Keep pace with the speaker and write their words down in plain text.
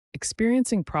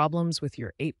Experiencing problems with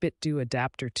your 8BitDo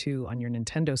adapter 2 on your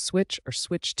Nintendo Switch or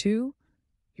Switch 2?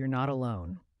 You're not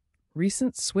alone.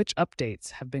 Recent Switch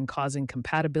updates have been causing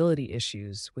compatibility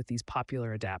issues with these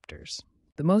popular adapters.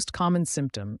 The most common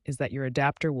symptom is that your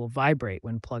adapter will vibrate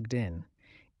when plugged in,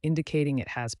 indicating it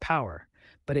has power,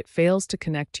 but it fails to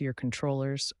connect to your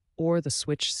controllers or the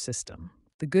Switch system.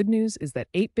 The good news is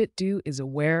that 8BitDo is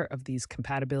aware of these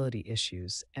compatibility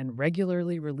issues and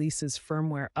regularly releases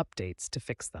firmware updates to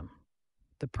fix them.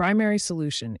 The primary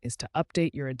solution is to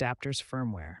update your adapter's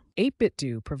firmware.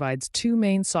 8BitDo provides two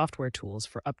main software tools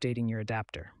for updating your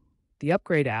adapter. The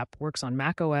Upgrade app works on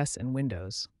macOS and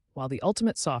Windows, while the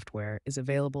Ultimate software is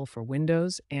available for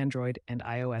Windows, Android, and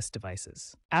iOS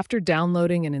devices. After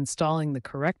downloading and installing the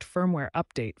correct firmware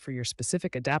update for your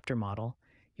specific adapter model,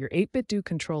 your 8BitDo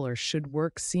controller should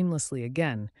work seamlessly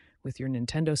again with your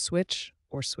Nintendo Switch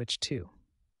or Switch 2.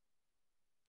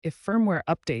 If firmware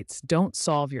updates don't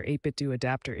solve your 8BitDo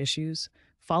adapter issues,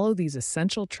 follow these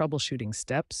essential troubleshooting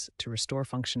steps to restore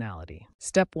functionality.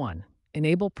 Step 1.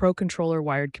 Enable Pro Controller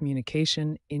wired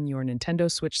communication in your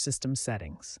Nintendo Switch system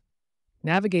settings.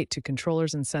 Navigate to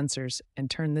Controllers and Sensors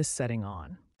and turn this setting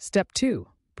on. Step 2.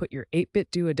 Put your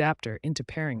 8BitDo adapter into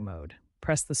pairing mode.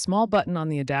 Press the small button on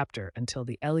the adapter until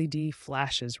the LED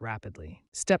flashes rapidly.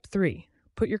 Step 3.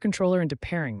 Put your controller into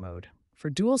pairing mode.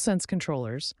 For DualSense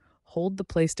controllers, hold the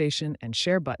PlayStation and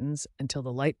Share buttons until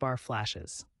the light bar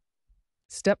flashes.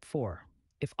 Step 4.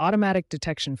 If automatic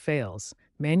detection fails,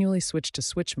 manually switch to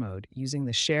switch mode using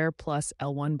the Share plus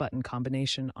L1 button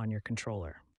combination on your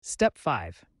controller. Step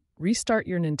 5. Restart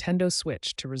your Nintendo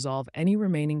Switch to resolve any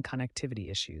remaining connectivity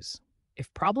issues.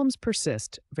 If problems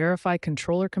persist, verify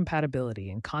controller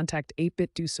compatibility and contact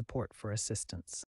 8BitDo support for assistance.